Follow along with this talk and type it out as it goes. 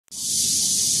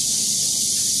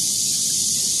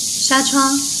纱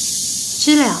窗、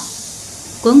知了、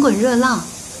滚滚热浪，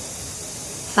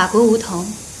法国梧桐。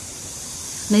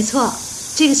没错，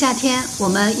这个夏天我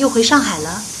们又回上海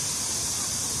了。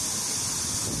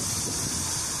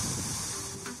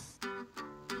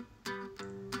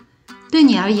对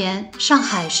你而言，上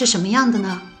海是什么样的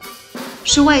呢？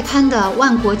是外滩的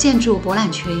万国建筑博览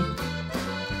群，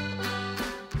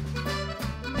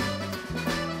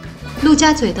陆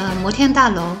家嘴的摩天大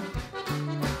楼，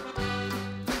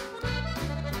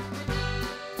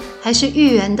还是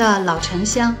豫园的老城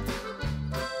乡？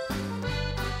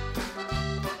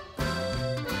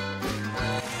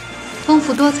丰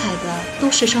富多彩的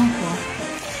都市生活。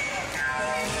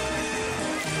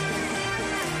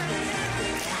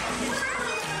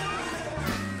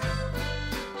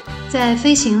在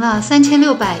飞行了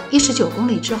3619公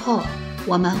里之后，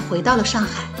我们回到了上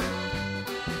海。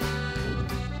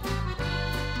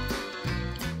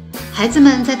孩子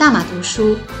们在大马读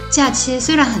书，假期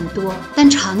虽然很多，但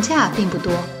长假并不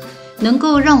多。能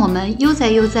够让我们悠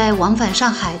哉往返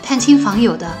上海探亲访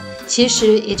友的，其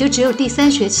实也就只有第3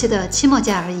学期的期末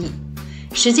假而已，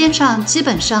时间上基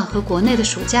本上和国内的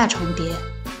暑假重叠。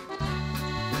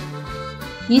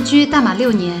移居大马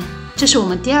6年，这是我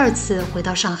们第2次回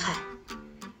到上海。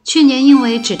去年因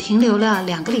为只停留了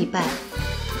2个礼拜，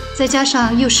再加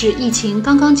上又是疫情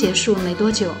刚刚结束没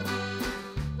多久，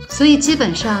所以基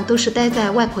本上都是待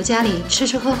在外婆家里吃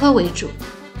吃喝喝为主。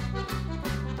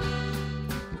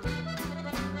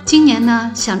今年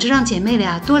呢，想着让姐妹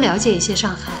俩多了解一些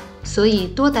上海，所以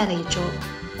多待了1周。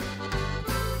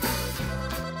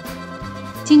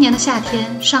今年的夏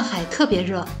天，上海特别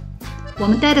热，我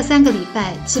们待的3个礼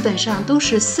拜基本上都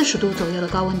是40度左右的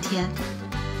高温天。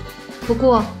不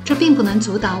过，这并不能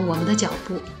阻挡我们的脚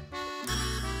步。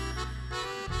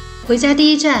回家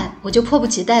第一站，我就迫不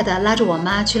及待地拉着我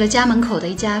妈去了家门口的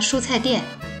一家蔬菜店。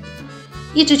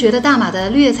一直觉得大马的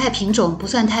绿叶菜品种不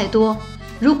算太多，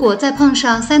如果再碰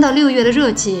上3到6月的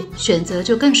热季，选择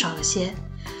就更少了些。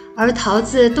而桃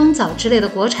子、冬枣之类的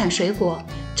国产水果，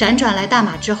辗转来大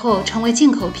马之后成为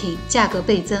进口品，价格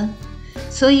倍增。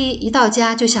所以一到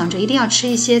家就想着一定要吃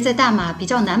一些在大马比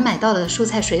较难买到的蔬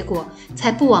菜水果，才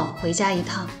不枉回家一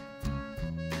趟。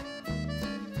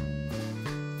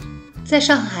在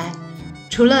上海，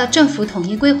除了政府统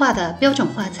一规划的标准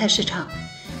化菜市场，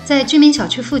在居民小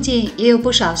区附近也有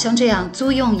不少像这样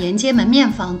租用沿街门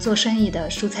面房做生意的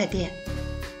蔬菜店。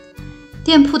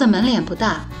店铺的门脸不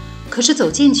大，可是走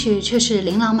进去却是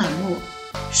琳琅满目，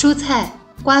蔬菜、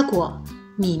瓜果、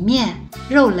米面、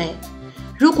肉类。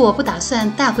如果不打算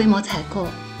大规模采购，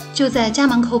就在家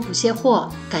门口补些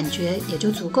货，感觉也就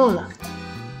足够了。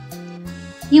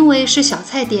因为是小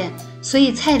菜店，所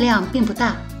以菜量并不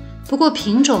大，不过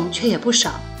品种却也不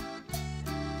少。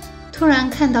突然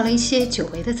看到了一些久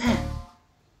违的菜，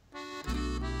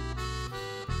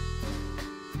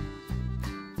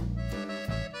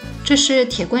这是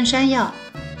铁棍山药，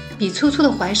比粗粗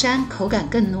的淮山口感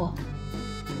更糯。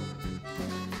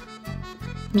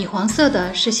米黄色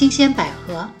的是新鲜百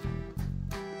合，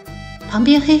旁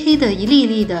边黑黑的一粒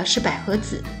粒的是百合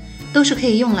籽，都是可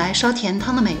以用来烧甜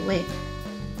汤的美味。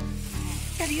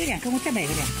下面有2个，我再买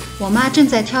个2个。我妈正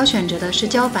在挑选着的是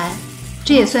茭白，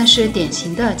这也算是典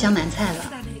型的江南菜了。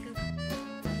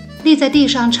立在地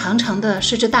上长长的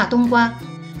是只大冬瓜，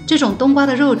这种冬瓜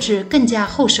的肉质更加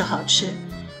厚实好吃，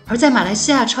而在马来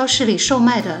西亚超市里售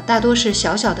卖的大多是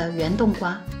小小的圆冬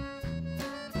瓜。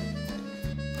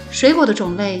水果的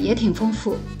种类也挺丰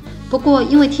富，不过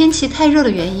因为天气太热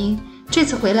的原因，这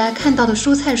次回来看到的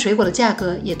蔬菜水果的价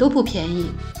格也都不便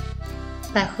宜。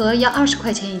百合要20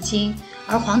块钱1斤，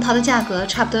而黄桃的价格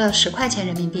差不多要10块钱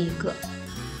人民币1个。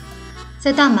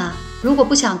在大马，如果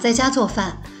不想在家做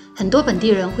饭，很多本地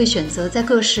人会选择在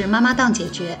各式妈妈档解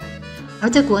决。而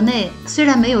在国内，虽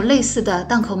然没有类似的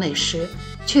档口美食，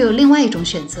却有另外一种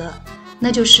选择，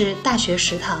那就是大学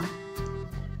食堂。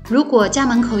如果家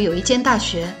门口有一间大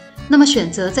学，那么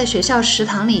选择在学校食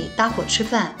堂里搭伙吃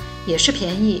饭，也是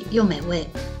便宜又美味。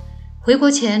回国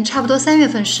前差不多3月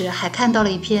份时，还看到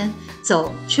了一篇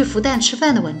走去复旦吃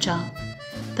饭的文章，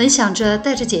本想着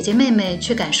带着姐姐妹妹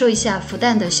去感受一下复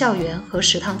旦的校园和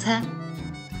食堂餐。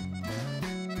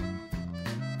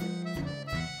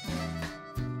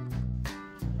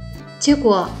结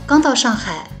果刚到上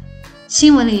海，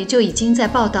新闻里就已经在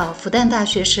报道复旦大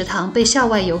学食堂被校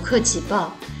外游客挤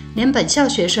爆，连本校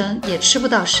学生也吃不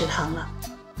到食堂了。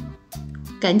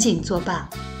赶紧作罢。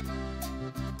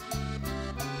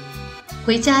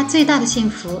回家最大的幸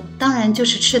福，当然就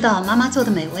是吃到妈妈做的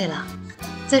美味了。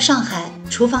在上海，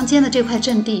厨房间的这块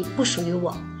阵地不属于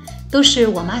我，都是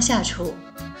我妈下厨。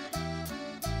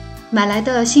买来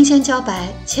的新鲜茭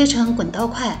白切成滚刀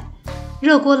块，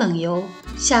热锅冷油，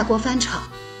下锅翻炒。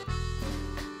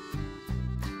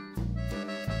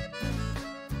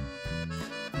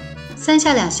3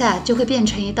下2下就会变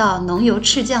成一道浓油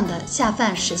赤酱的下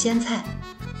饭时鲜菜。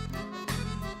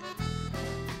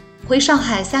回上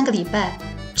海3个礼拜，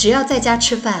只要在家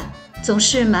吃饭，总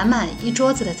是满满一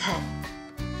桌子的菜。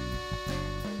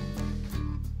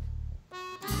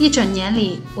一整年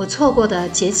里，我错过的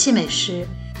节气美食，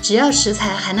只要食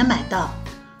材还能买到，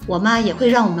我妈也会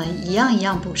让我们一样一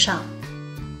样补上。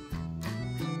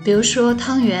比如说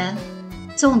汤圆、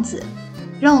粽子，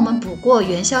让我们补过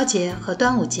元宵节和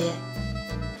端午节。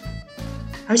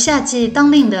而夏季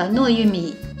当令的糯玉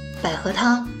米、百合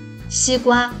汤、西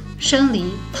瓜、生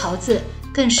梨、桃子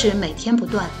更是每天不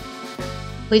断。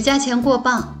回家前过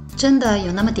磅，真的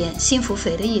有那么点幸福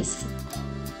肥的意思。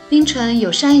槟城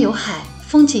有山有海，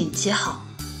风景极好，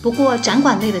不过展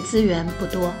馆类的资源不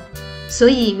多，所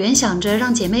以原想着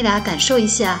让姐妹俩感受一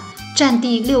下占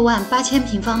地68000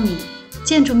平方米，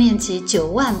建筑面积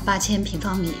98000平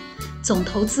方米，总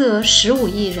投资额15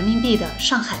亿人民币的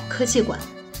上海科技馆，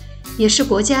也是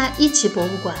国家1级博物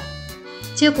馆。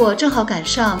结果正好赶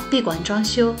上闭馆装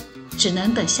修，只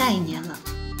能等下一年了。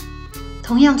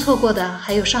同样错过的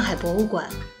还有上海博物馆、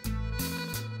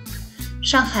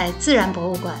上海自然博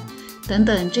物馆等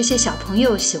等这些小朋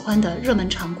友喜欢的热门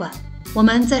场馆。我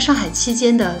们在上海期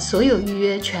间的所有预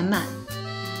约全满，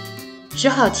只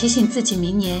好提醒自己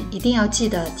明年一定要记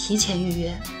得提前预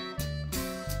约。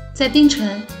在槟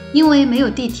城，因为没有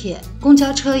地铁，公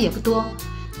交车也不多，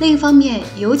另一方面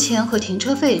油钱和停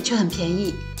车费却很便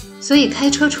宜，所以开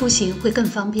车出行会更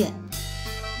方便。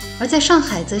而在上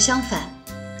海则相反，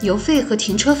油费和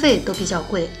停车费都比较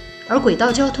贵，而轨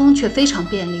道交通却非常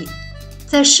便利。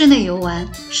在市内游玩，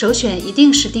首选一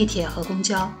定是地铁和公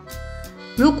交。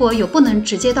如果有不能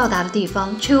直接到达的地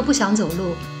方，却又不想走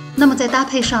路，那么再搭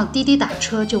配上滴滴打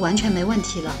车就完全没问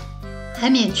题了，还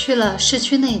免去了市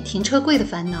区内停车贵的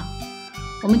烦恼。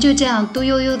我们就这样嘟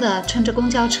悠悠地乘着公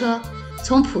交车，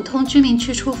从普通居民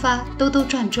区出发，兜兜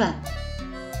转转，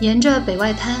沿着北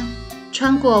外滩，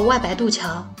穿过外白渡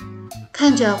桥，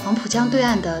看着黄浦江对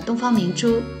岸的东方明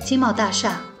珠、金茂大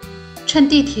厦，乘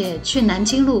地铁去南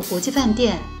京路国际饭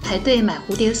店排队买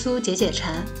蝴蝶酥解解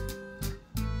馋，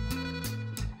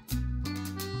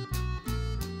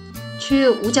去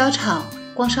五角场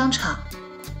逛商场，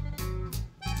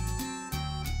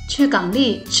去港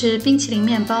丽吃冰淇淋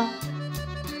面包，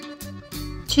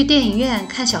去电影院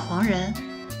看小黄人，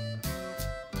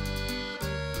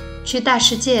去大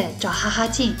世界找哈哈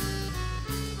镜，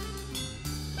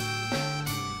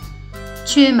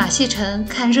去马戏城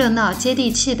看热闹接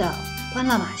地气的欢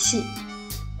乐马戏。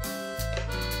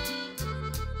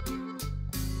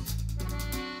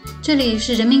这里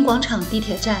是人民广场地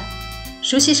铁站，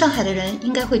熟悉上海的人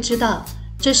应该会知道，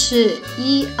这是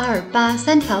1、2、8、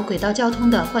3条轨道交通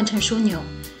的换乘枢纽，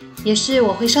也是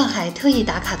我回上海特意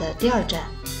打卡的第2站。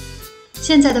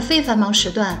现在的非繁忙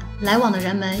时段，来往的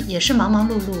人们也是忙忙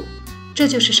碌碌，这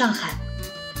就是上海。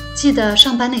记得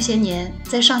上班那些年，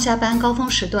在上下班高峰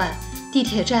时段，地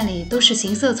铁站里都是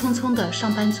行色匆匆的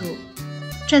上班族，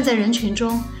站在人群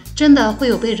中，真的会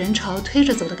有被人潮推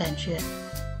着走的感觉。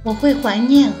我会怀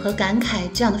念和感慨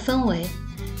这样的氛围，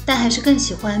但还是更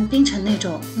喜欢槟城那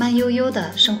种慢悠悠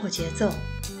的生活节奏。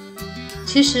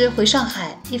其实回上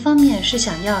海，一方面是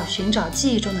想要寻找记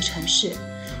忆中的城市，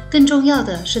更重要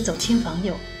的是走亲访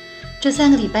友。这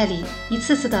3个礼拜里，一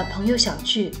次次的朋友小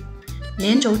聚，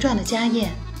连轴转的家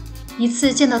宴，一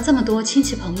次见到这么多亲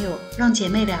戚朋友，让姐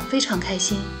妹俩非常开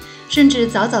心，甚至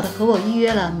早早的和我预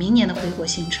约了明年的回国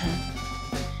行程。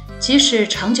即使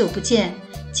长久不见，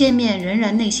见面仍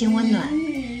然内心温暖，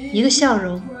一个笑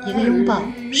容，一个拥抱，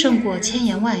胜过千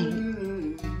言万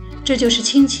语。这就是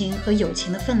亲情和友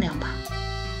情的分量吧。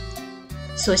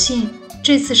所幸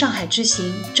这次上海之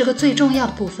行，这个最重要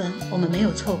的部分我们没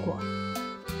有错过。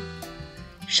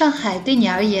上海对你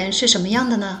而言是什么样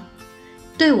的呢？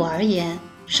对我而言，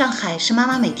上海是妈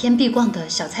妈每天必逛的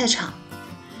小菜场，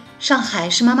上海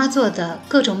是妈妈做的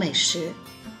各种美食，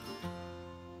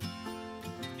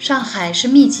上海是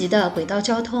密集的轨道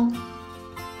交通，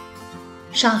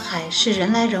上海是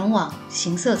人来人往，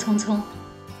行色匆匆，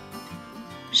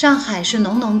上海是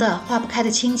浓浓的化不开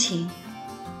的亲情。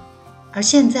而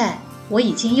现在我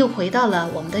已经又回到了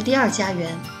我们的第2家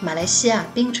园马来西亚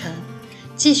槟城，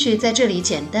继续在这里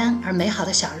简单而美好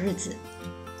的小日子。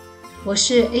我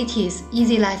是 80s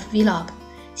Easy Life Vlog，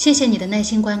 谢谢你的耐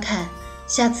心观看，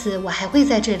下次我还会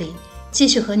在这里继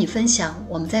续和你分享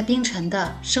我们在槟城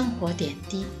的生活点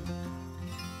滴。